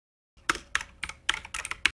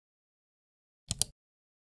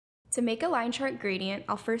To make a line chart gradient,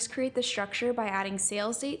 I'll first create the structure by adding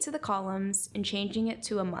sales date to the columns and changing it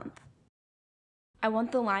to a month. I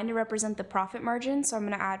want the line to represent the profit margin, so I'm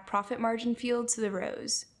going to add profit margin field to the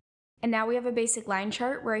rows. And now we have a basic line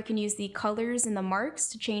chart where I can use the colors and the marks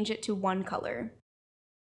to change it to one color.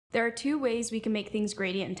 There are two ways we can make things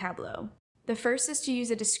gradient in Tableau. The first is to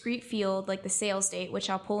use a discrete field like the sales date, which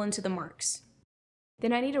I'll pull into the marks.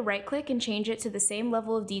 Then I need to right-click and change it to the same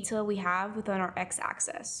level of detail we have within our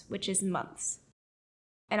x-axis, which is months.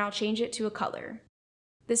 And I'll change it to a color.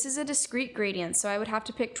 This is a discrete gradient, so I would have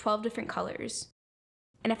to pick 12 different colors.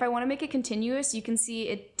 And if I want to make it continuous, you can see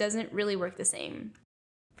it doesn't really work the same.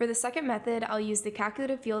 For the second method, I'll use the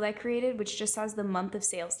calculative field I created, which just has the month of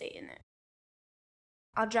sales date in it.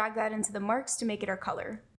 I'll drag that into the marks to make it our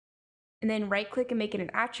color. And then right-click and make it an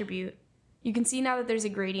attribute. You can see now that there's a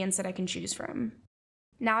gradient that I can choose from.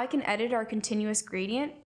 Now I can edit our continuous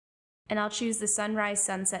gradient, and I'll choose the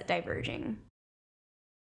sunrise-sunset diverging.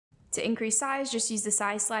 To increase size, just use the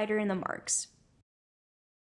size slider in the marks.